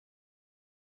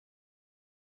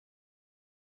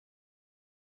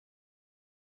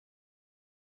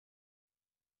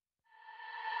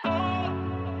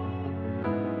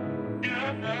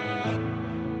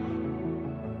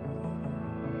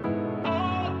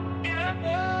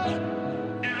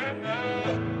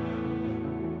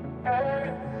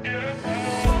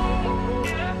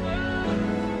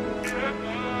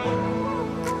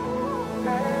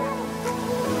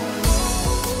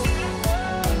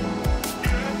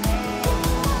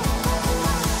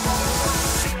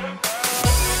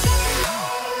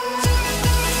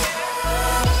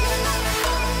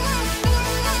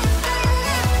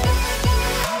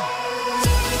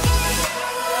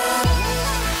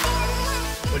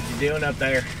What you doing up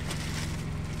there?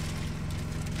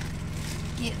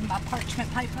 Getting my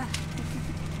parchment paper.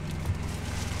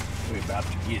 We about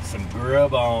to get some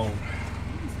grub on.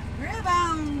 Grub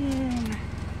on.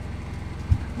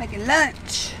 Making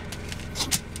lunch.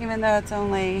 Even though it's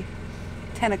only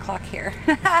 10 o'clock here.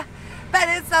 But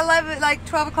it's 11, like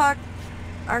 12 o'clock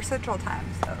our central time,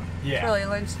 so yeah. It's really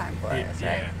lunchtime for us, right?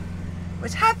 Yeah.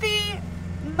 Which, happy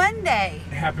Monday.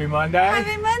 Happy Monday.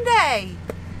 Happy Monday.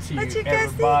 To What you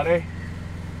everybody. see?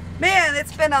 Man,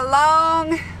 it's been a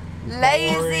long,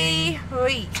 lazy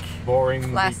week.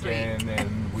 Boring Last weekend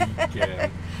and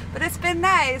weekend. But it's been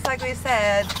nice, like we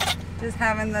said, just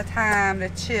having the time to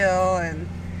chill and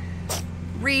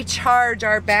recharge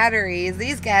our batteries.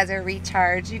 These guys are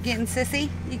recharged. You getting Sissy?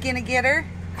 You gonna get her?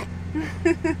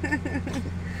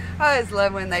 I always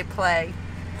love when they play.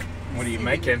 What are you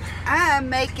making? I'm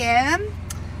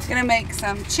gonna make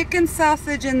some chicken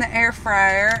sausage in the air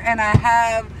fryer, and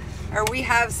we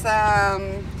have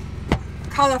some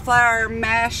cauliflower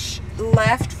mash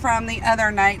left from the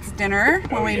other night's dinner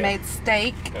when we made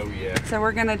steak. Oh yeah. So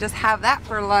we're gonna just have that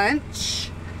for lunch.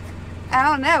 I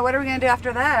don't know, what are we gonna do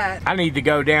after that? I need to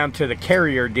go down to the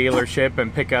Carrier dealership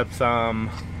and pick up some,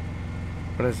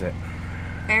 what is it?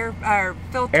 Air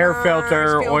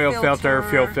filter, oil filter,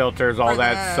 fuel filters, all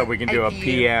that, so we can do a APU.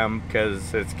 PM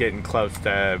because it's getting close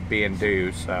to being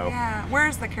due. So yeah,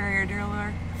 where's the Carrier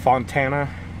dealer? Fontana.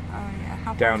 Oh yeah,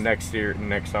 how Down far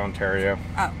next Ontario.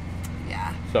 Oh,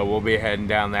 yeah. So we'll be heading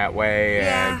down that way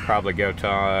Yeah. and probably go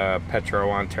to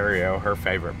Petro, Ontario, her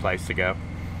favorite place to go.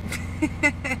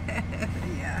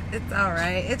 Yeah, it's all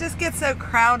right. It just gets so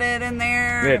crowded in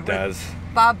there. It does.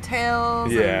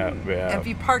 Bobtails. Yeah, and yeah. If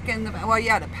you park in the, well,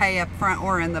 you have to pay up front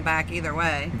or in the back either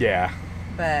way. Yeah.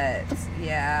 But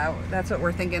yeah, that's what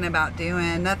we're thinking about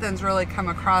doing. Nothing's really come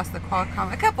across the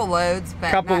Qualcomm. A couple loads,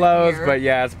 but But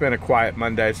yeah, it's been a quiet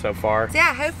Monday so far. So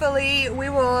yeah, hopefully we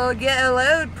will get a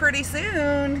load pretty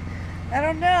soon. I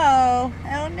don't know.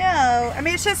 I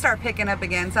mean, it should start picking up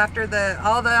again. So after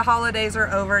all the holidays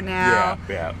are over now.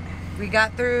 Yeah. We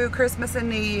got through Christmas and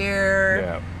New Year.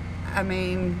 Yeah. I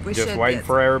mean, we should just waiting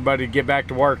for everybody to get back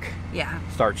to work. Yeah.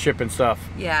 Start shipping stuff.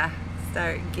 Yeah.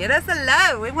 Get us a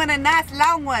load. We want a nice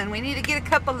long one. We need to get a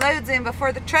couple loads in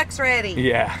before the truck's ready.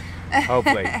 Yeah.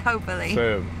 Hopefully. Hopefully.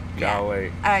 Soon. Golly.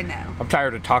 Yeah, I know. I'm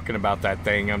tired of talking about that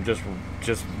thing. I'm just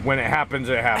when it happens,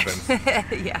 it happens.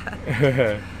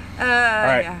 Yeah. All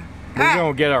right. Yeah. We're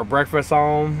going to get our breakfast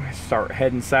on, start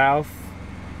heading south,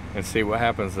 and see what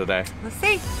happens today. Let's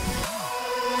see.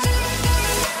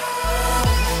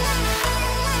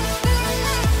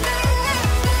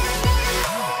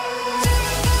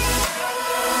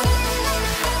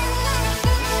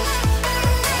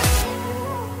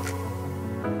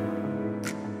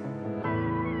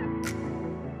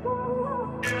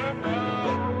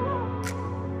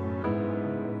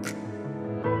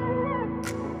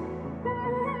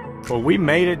 Well, we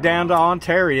made it down to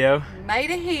Ontario. Made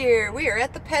it here. We are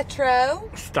at the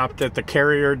Petro. Stopped at the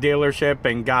Carrier dealership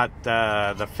and got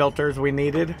the filters we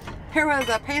needed. There was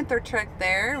a Panther truck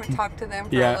there. We talked to them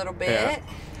for a little bit. Yeah.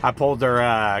 I pulled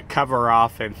their cover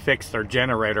off and fixed their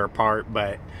generator part,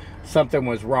 but something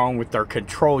was wrong with their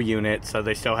control unit, so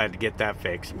they still had to get that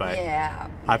fixed. But yeah,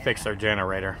 I fixed their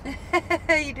generator.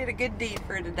 You did a good deed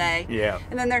for today. Yeah.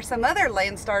 And then there's some other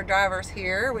Landstar drivers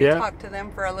here. We talked to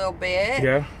them for a little bit.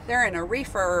 Yeah. They're in a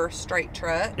reefer straight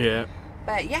truck. Yeah.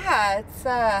 But yeah, it's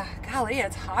golly,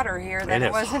 it's hotter here than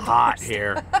it was in hot Boston.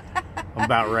 here. I'm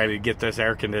about ready to get this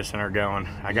air conditioner going.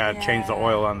 I gotta change the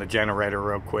oil on the generator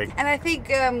real quick. And I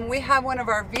think we have one of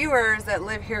our viewers that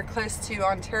live here close to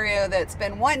Ontario that's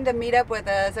been wanting to meet up with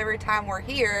us every time we're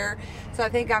here. So I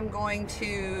think I'm going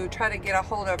to try to get a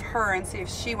hold of her and see if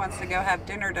she wants to go have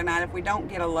dinner tonight if we don't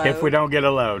get a load. If we don't get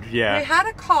a load, yeah. We had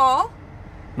a call.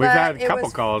 We've had a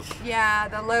couple calls. Yeah,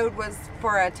 the load was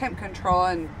for a temp control,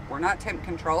 and we're not temp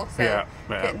control, so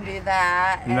couldn't do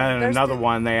that. And then another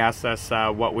one, they asked us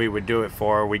what we would do it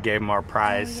for. We gave them our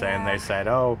price, and they said,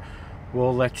 oh,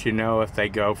 we'll let you know if they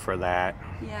go for that.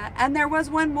 Yeah, and there was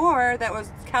one more that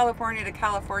was California to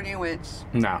California, which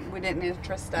we didn't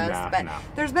interest us. But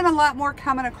there's been a lot more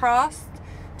coming across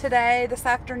today, this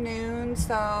afternoon,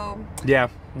 so yeah,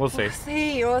 we'll see.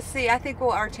 We'll see. I think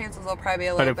our chances will probably be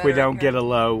a little better. But if we don't get a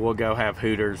low, we'll go have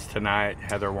Hooters tonight.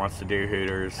 Heather wants to do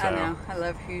Hooters. So. I know. I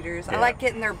love Hooters. I like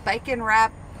getting their bacon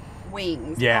wrap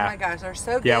wings. Yeah. Oh my gosh, they're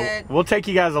so good. Yeah, we'll take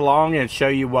you guys along and show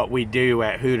you what we do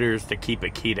at Hooters to keep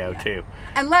it keto too.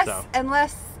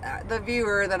 Unless the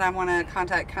viewer that I want to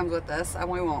contact comes with us,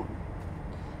 we won't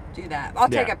do that. I'll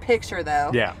take a picture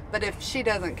though. Yeah. But if she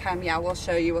doesn't come, we'll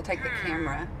show you. We'll take the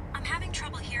camera. I'm having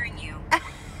trouble hearing you.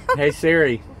 Hey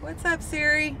Siri. What's up,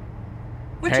 Siri?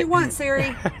 What Hey. you want,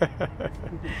 Siri?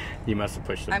 You must have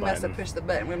pushed the button. I must have pushed the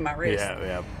button with my wrist.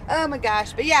 Yeah. Oh my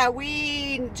gosh. But yeah,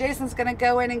 Jason's gonna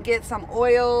go in and get some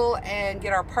oil and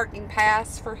get our parking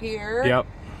pass for here. Yep.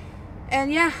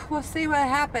 And yeah, we'll see what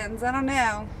happens. I don't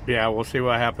know. Yeah, we'll see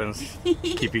what happens.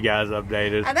 Keep you guys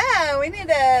updated. I know. We need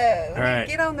to right.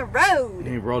 get on the road.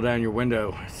 You need to roll down your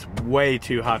window. It's way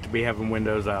too hot to be having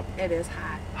windows up. It is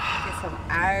hot. Get some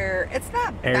air. It's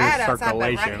not Air bad outside, but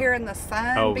circulation. right here in the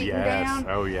sun beating down.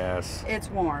 Oh yes. It's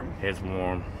warm. It's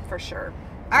warm. For sure.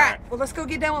 All right. Well, let's go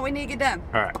get done what we need to get done.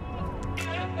 All right.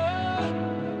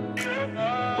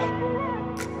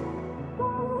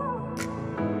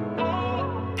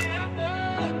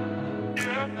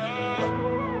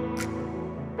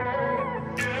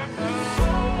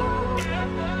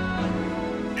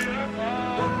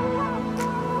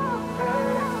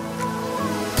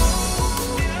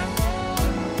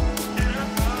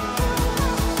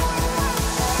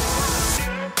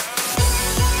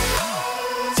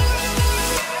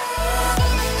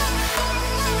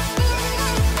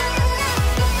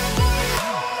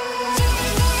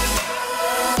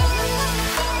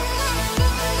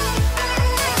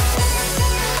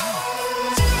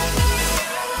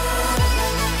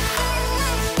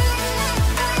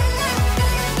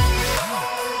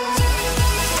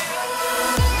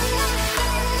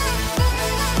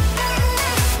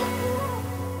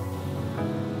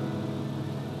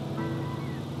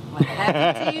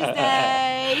 Happy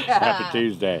Tuesday. Happy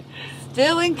Tuesday.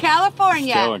 Still in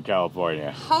California. Still in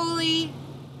California. Holy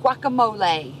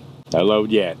guacamole. No load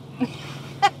yet.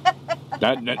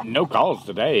 No calls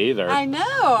today either. I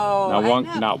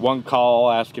know. Not one call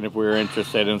asking if we were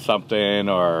interested in something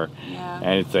or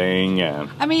anything.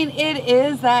 I mean, it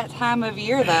is that time of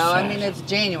year, though. I mean, it's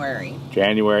January.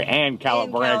 January and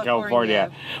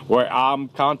California, where I'm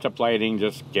contemplating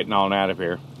just getting on out of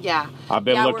here. Yeah. I've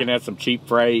been looking at some cheap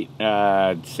freight,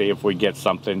 see if we get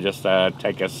something just to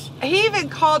take us. He even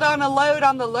called on a load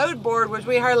on the load board, which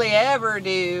we hardly ever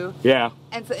do. Yeah.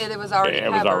 And so it was already covered.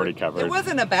 It was already covered. It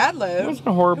wasn't a bad load. It wasn't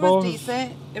horrible. It was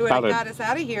decent. It would have got us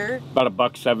out of here. About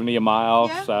 $1.70 a mile,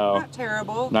 yeah, so not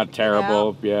terrible. Not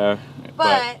terrible, yeah.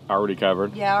 But already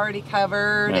covered. Yeah, already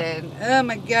covered, and oh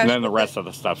my gosh. And then the rest of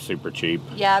the stuff's super cheap.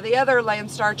 Yeah, the other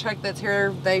Landstar truck that's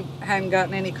here, they haven't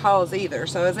gotten any calls either,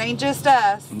 so it ain't just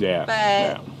us. Yeah.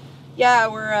 But yeah,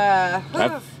 we're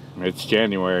it's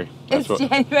January. It's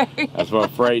January. That's what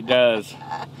freight does.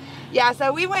 Yeah,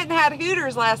 so we went and had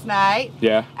Hooters last night.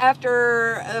 Yeah.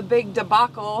 After a big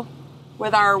debacle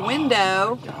with our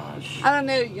window. Oh, gosh. I don't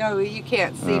know, you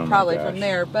can't see probably from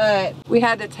there, but we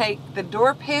had to take the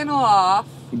door panel off.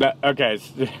 Okay.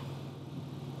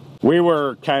 We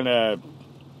were kind of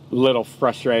a little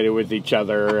frustrated with each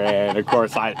other, and of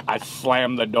course I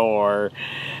slammed the door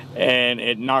and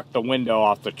it knocked the window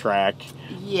off the track.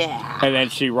 Yeah. And then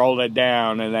she rolled it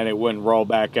down, and then it wouldn't roll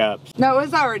back up. No, it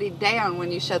was already down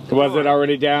when you shut the door. Was it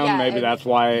already down? Yeah, Maybe that's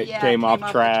why it came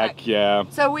off track. Yeah.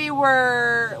 So we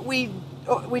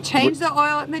changed the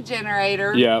oil in the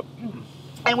generator. Yep.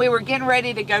 And we were getting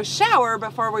ready to go shower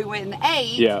before we went and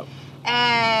ate. Yep.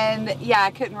 And yeah, I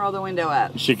couldn't roll the window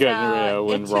up. She couldn't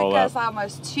wouldn't roll up. It took us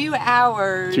almost 2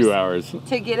 hours. 2 hours.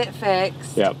 To get it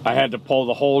fixed. Yep. I had to pull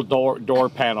the whole door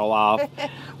panel off,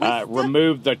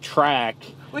 remove the track.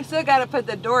 We still got to put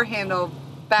the door handle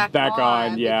back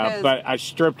on. Yeah. But I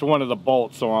stripped one of the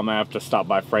bolts, so I'm gonna have to stop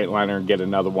by Freightliner and get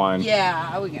another one.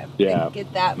 Yeah, we got to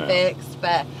get that fixed.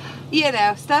 But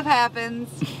stuff happens.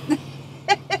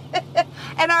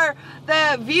 And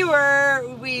the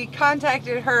viewer, we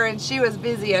contacted her and she was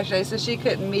busy yesterday, so she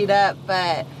couldn't meet up.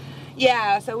 But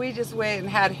yeah, so we just went and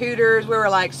had Hooters. We were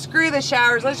like, screw the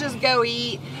showers, let's just go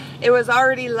eat. It was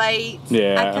already late.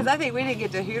 Yeah. Because I think we didn't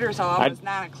get to Hooters till almost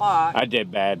 9 o'clock. I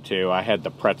did bad too. I had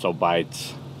the pretzel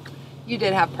bites. You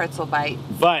did have pretzel bites.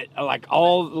 But like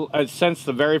since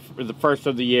the first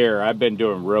of the year, I've been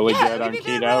doing really good on keto.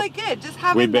 Doing really good. Just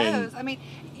having those. I mean,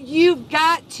 you've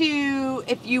got to,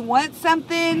 if you want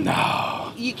something,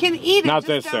 you can eat it. Not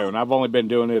this soon. I've only been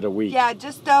doing it a week. Yeah,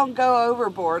 just don't go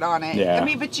overboard on it. Yeah. I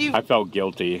mean, but I felt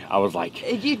guilty. I was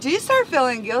like... You do start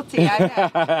feeling guilty. I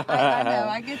know. I know.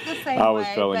 I get the same way. I was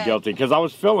feeling guilty because I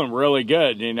was feeling really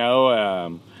good,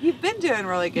 You've been doing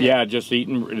really good. Yeah, just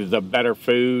eating the better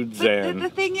foods. But the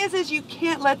thing is you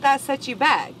can't let that set you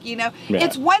back,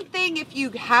 It's one thing if you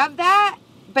have that,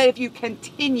 but if you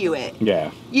continue it.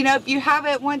 Yeah. If you have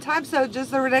it one time, so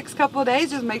just the next couple of days,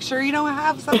 just make sure you don't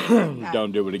have something like that.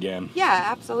 Don't do it again. Yeah,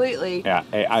 absolutely. Yeah,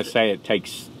 I say it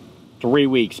takes 3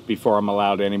 weeks before I'm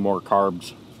allowed any more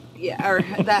carbs. Yeah, or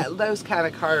those kind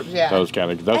of carbs, yeah. Those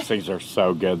things are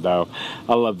so good though.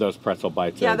 I love those pretzel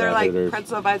bites. Yeah, they're like Hooters.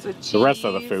 pretzel bites with cheese. The rest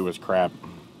of the food was crap.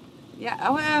 Yeah,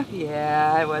 oh well,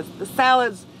 yeah, it was. The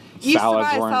salads.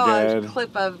 Salads weren't good. A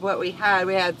clip of what we had.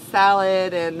 We had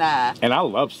salad and I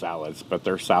love salads, but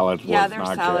their salads yeah, was their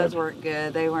not salads good. weren't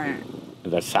good. They weren't.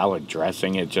 The salad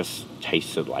dressing, it just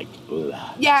tasted like ugh.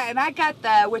 Yeah, and I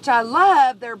got which I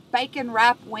love, their bacon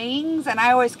wrap wings, and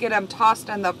I always get them tossed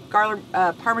in the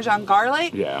Parmesan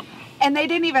garlic. Yeah. And they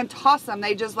didn't even toss them.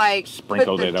 They just like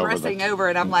sprinkled put the dressing over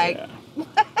it. I'm like, yeah.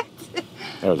 what?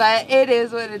 But it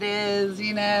is what it is,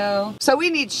 you know. So we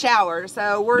need showers.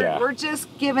 So we're just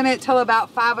giving it till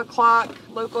about 5 o'clock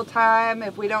local time.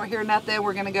 If we don't hear nothing,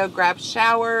 we're gonna go grab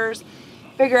showers,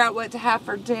 figure out what to have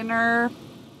for dinner,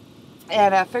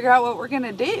 and figure out what we're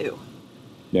gonna do.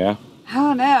 Yeah. I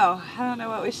don't know. I don't know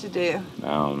what we should do. I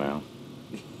don't know.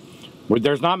 Well,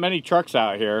 there's not many trucks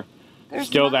out here. There's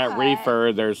still not. That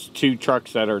reefer. There's 2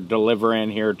 trucks that are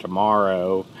delivering here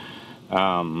tomorrow.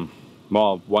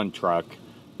 Well, 1 truck.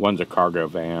 One's a cargo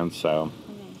van, so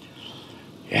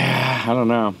yeah, I don't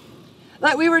know.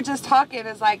 Like we were just talking,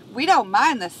 it's like we don't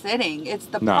mind the sitting. It's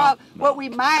the what we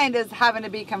mind is having to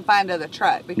be confined to the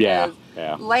truck because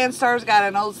Landstar's got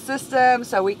an old system,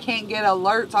 so we can't get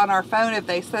alerts on our phone if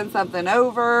they send something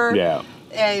over. Yeah.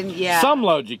 And some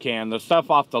loads you can. The stuff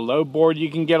off the load board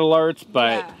you can get alerts,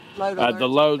 but the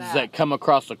loads that come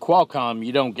across the Qualcomm,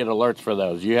 you don't get alerts for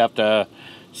those. You have to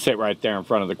sit right there in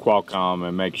front of the Qualcomm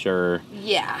and make sure.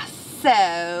 Yeah. So,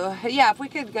 yeah, if we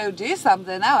could go do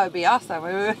something, that would be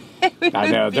awesome. I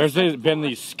know. There's been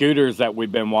these scooters that we've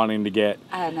been wanting to get.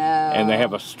 I know. And they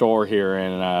have a store here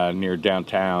in near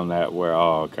downtown that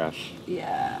oh gosh.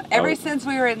 Yeah. Ever since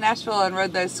we were in Nashville and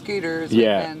rode those scooters, we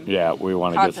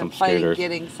want to get some scooters.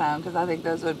 Getting some because I think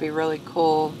those would be really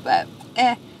cool. But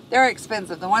they're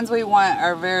expensive. The ones we want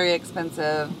are very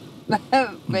expensive.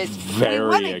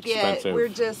 Very expensive.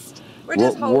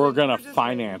 We're gonna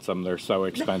finance them. They're so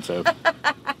expensive.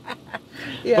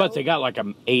 But they got like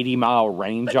an 80-mile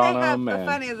range on them. The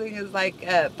financing is like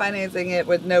financing it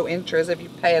with no interest if you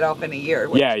pay it off in a year.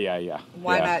 Yeah.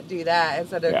 Why not do that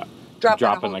instead of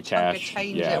dropping the chunk of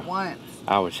change at once?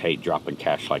 I always hate dropping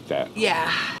cash like that. Yeah.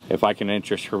 If I can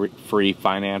interest-free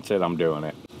finance it, I'm doing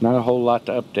it. Not a whole lot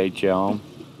to update y'all.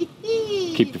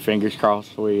 Keep your fingers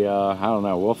crossed. I don't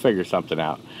know, we'll figure something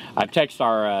out. I texted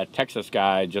our Texas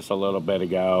guy just a little bit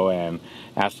ago and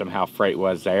asked him how freight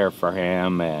was there for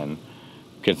him, and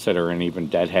considering even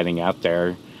deadheading out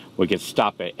there, we could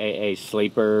stop at AA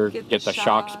Sleeper, get the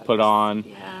shocks put on,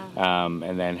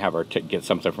 and then have get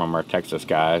something from our Texas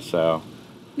guy. So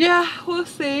yeah, we'll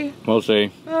see. We'll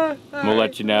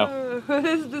let you know.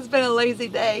 This has been a lazy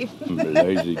day.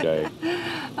 Lazy day.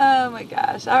 Oh my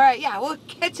gosh. All right, yeah, we'll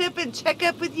catch up and check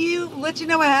up with you, let you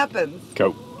know what happens.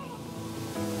 Cool.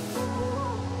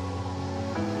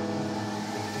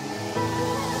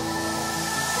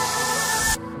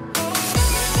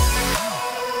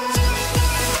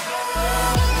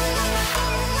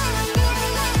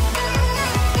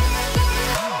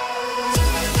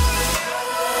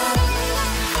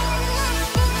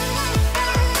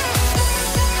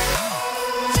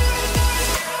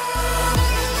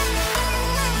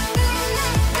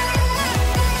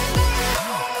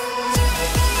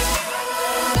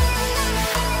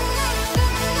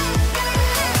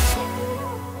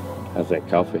 How's that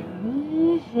coffee?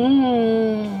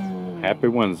 Happy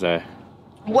Wednesday.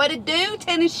 What it do,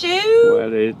 tennis shoe?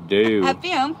 What it do? Happy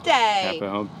hump day. Happy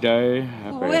hump day.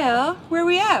 Well, where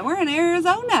we at? We're in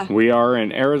Arizona. We are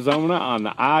in Arizona on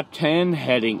the I-10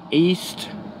 heading east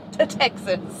to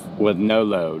Texas with no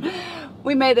load.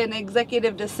 We made an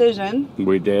executive decision.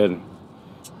 We did.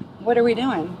 What are we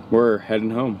doing? We're heading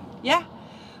home. Yeah.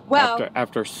 Well,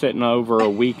 after sitting over a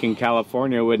week in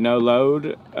California with no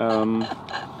load,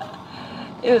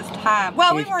 it was time.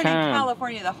 Well, we weren't in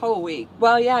California the whole week.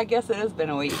 Well, yeah, I guess it has been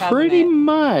a week, hasn't it? Pretty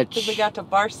much. Because we got to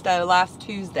Barstow last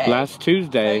Tuesday.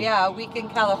 So, yeah, a week in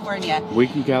California.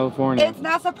 It's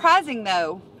not surprising,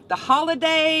 though. The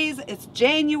holidays, it's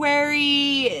January,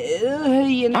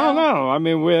 you know. I don't know. I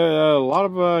mean, we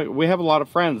have a lot of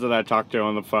friends that I talk to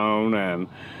on the phone,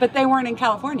 but they weren't in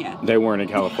California. They weren't in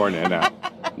California, no.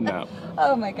 No.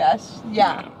 Oh my gosh,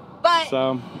 yeah. No. But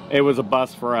so it was a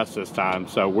bust for us this time.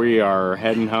 So we are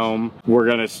heading home. We're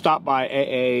gonna stop by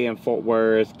AA in Fort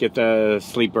Worth, get the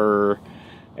sleeper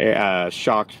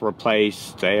shocks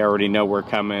replaced. They already know we're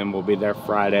coming. We'll be there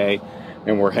Friday.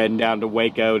 And we're heading down to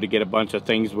Waco to get a bunch of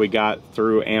things we got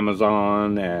through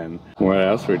Amazon. And what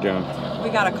else we're doing? We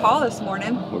got a call this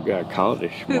morning. We got a call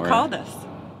this morning. Who called us?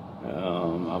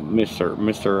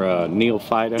 Mr. Neil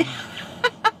Fida.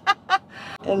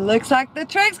 It looks like the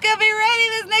truck's gonna be ready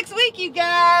this next week, you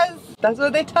guys. That's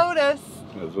what they told us.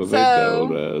 That's what they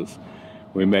told us.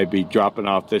 We may be dropping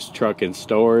off this truck in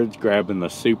storage, grabbing the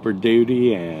Super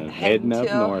Duty, and heading up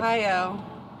north. Ohio.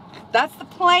 That's the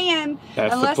plan.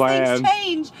 That's Unless the plan. things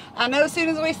change. I know as soon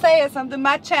as we say it, something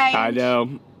might change. I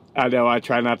know. I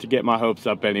try not to get my hopes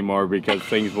up anymore because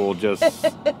things will just...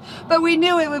 But we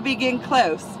knew it would be getting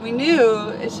close. We knew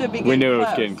it should be getting close. We knew it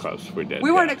was getting close. We did.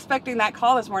 We weren't expecting that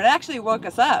call this morning. It actually woke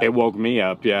us up. It woke me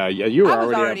up. Yeah. You were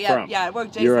already up front. Yeah, it woke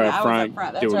Jason. You were up front.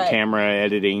 That's doing right. camera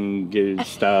editing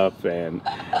stuff and...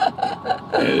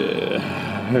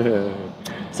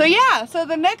 So yeah, so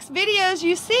the next videos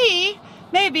you see,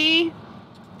 maybe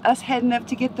us heading up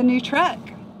to get the new truck.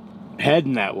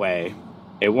 Heading that way.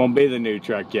 It won't be the new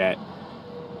truck yet.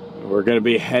 We're going to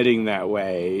be heading that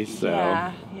way, so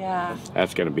yeah.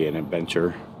 That's going to be an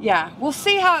adventure. Yeah, we'll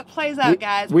see how it plays out,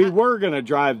 guys. We were going to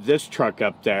drive this truck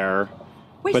up there,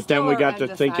 but then we got to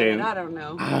thinking, I don't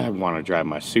know. I want to drive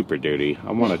my Super Duty.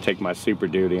 I want to take my Super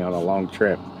Duty on a long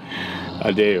trip.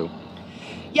 I do.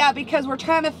 Yeah, because we're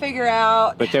trying to figure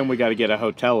out. But then we got to get a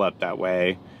hotel up that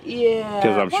way. Yeah.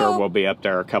 Because I'm sure we'll be up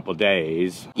there a couple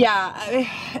days. Yeah,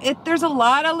 there's a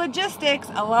lot of logistics.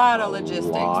 A lot of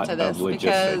logistics to this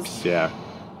because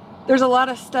there's a lot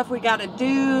of stuff we got to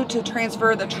do to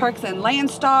transfer the trucks in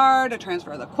Landstar, to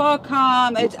transfer the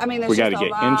Qualcomm. We got to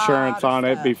get insurance on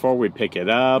it before we pick it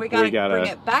up. We got to bring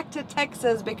it back to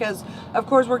Texas because, of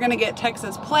course, we're going to get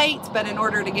Texas plates. But in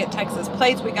order to get Texas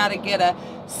plates, we got to get a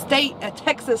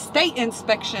Texas state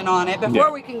inspection on it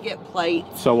before we can get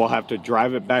plates. So we'll have to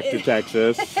drive it back to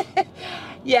Texas.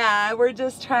 Yeah, we're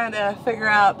just trying to figure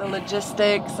out the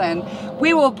logistics, and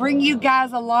we will bring you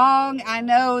guys along. I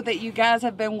know that you guys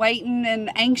have been waiting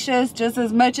and anxious just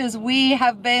as much as we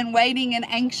have been waiting and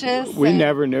anxious. We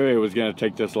never knew it was going to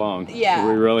take this long. Yeah.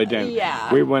 We really didn't.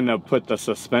 Yeah. We wouldn't have put the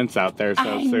suspense out there so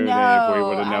soon if we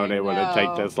would have known it would have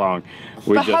taken this long.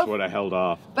 We just would have held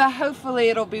off. But hopefully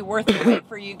it'll be worth the wait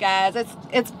for you guys.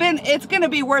 It's going to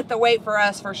be worth the wait for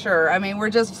us for sure. I mean, we're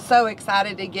just so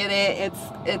excited to get it.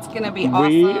 It's going to be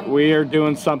awesome. We are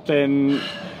doing something.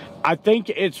 I think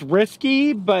it's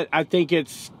risky, but I think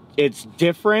it's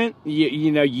different.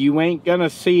 You know, you ain't gonna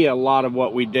see a lot of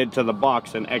what we did to the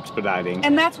box in Expediting.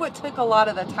 And that's what took a lot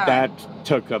of the time. That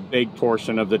took a big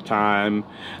portion of the time.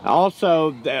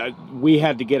 Also, we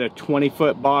had to get a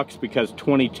 20-foot box because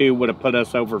 22 would have put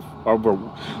us over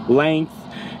length.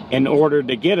 In order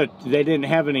to get it, they didn't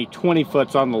have any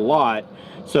 20-foots on the lot,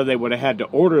 so they would have had to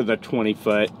order the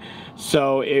 20-foot.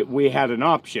 So we had an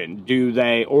option. Do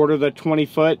they order the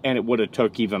 20-foot and it would have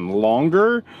took even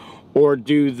longer? Or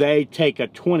do they take a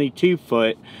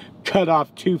 22-foot, cut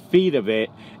off 2 feet of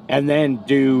it, and then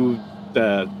do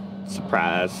the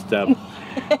surprise stuff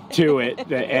to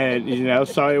it? And, you know,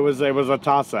 so it was a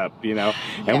toss-up, you know.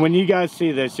 And when you guys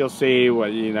see this, you'll see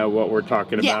what we're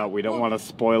talking about. We don't want to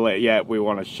spoil it yet. We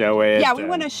want to show it. Yeah, we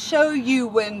want to show you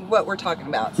what we're talking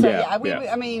about. So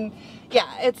I mean, yeah,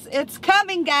 it's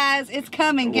coming, guys. It's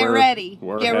coming. Get ready.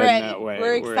 Get ready.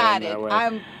 We're excited.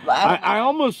 I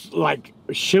almost like.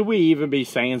 Should we even be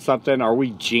saying something? Are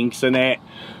we jinxing it?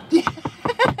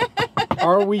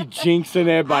 Are we jinxing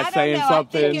it by saying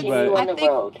something?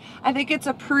 I think it's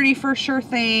a pretty for sure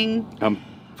thing. I'm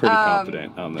pretty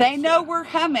confident on this. They know we're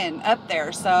coming up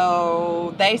there,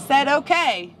 so they said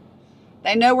okay.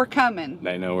 They know we're coming.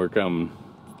 They know we're coming.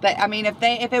 I mean, if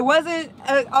it wasn't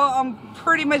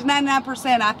pretty much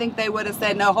 99%, I think they would have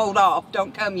said, no, hold off,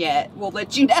 don't come yet. We'll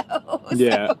let you know.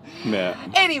 Yeah.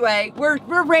 Anyway,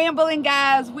 we're rambling,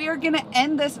 guys. We are gonna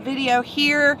end this video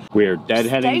here. We are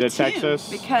deadheading to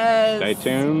Texas because stay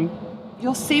tuned.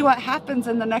 You'll see what happens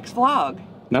in the next vlog.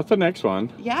 Not the next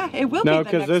one. Yeah, it will be the next one. No,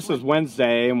 because this is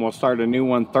Wednesday, and we'll start a new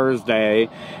one Thursday,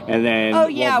 and then we'll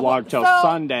vlog till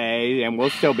Sunday, and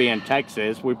we'll still be in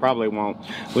Texas. We probably won't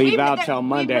leave out till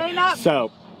Monday.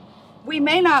 We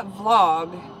may not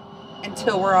vlog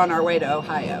until we're on our way to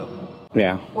Ohio.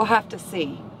 Yeah. We'll have to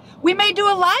see. We may do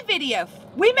a live video.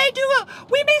 We may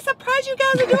surprise you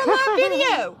guys and do a live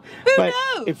video. Who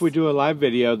knows? If we do a live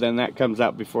video, then that comes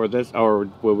out before this, or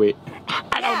will we?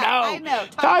 I don't know. I know.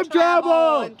 Time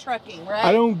travel and trucking, right?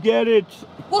 I don't get it.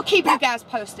 We'll keep you guys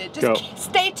posted. Just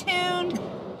stay tuned.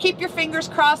 Keep your fingers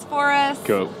crossed for us.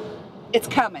 Go. It's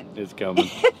coming. It's coming.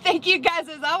 Thank you guys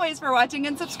as always for watching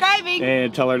and subscribing. And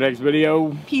until our next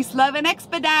video. Peace, love, and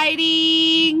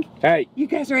expediting. Hey. You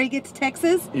guys ready to get to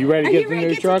Texas? You ready to get the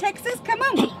new truck? Are you ready to get to Texas? Come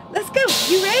on. Let's go.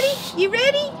 You ready? You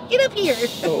ready? Get up here.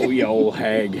 Oh, you old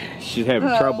hag. She's having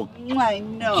trouble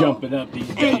jumping up these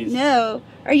days. I know.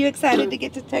 Are you excited to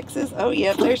get to Texas? Oh,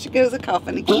 yeah. There she goes, a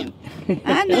coughing again.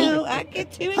 I know. I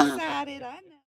get too excited. I know.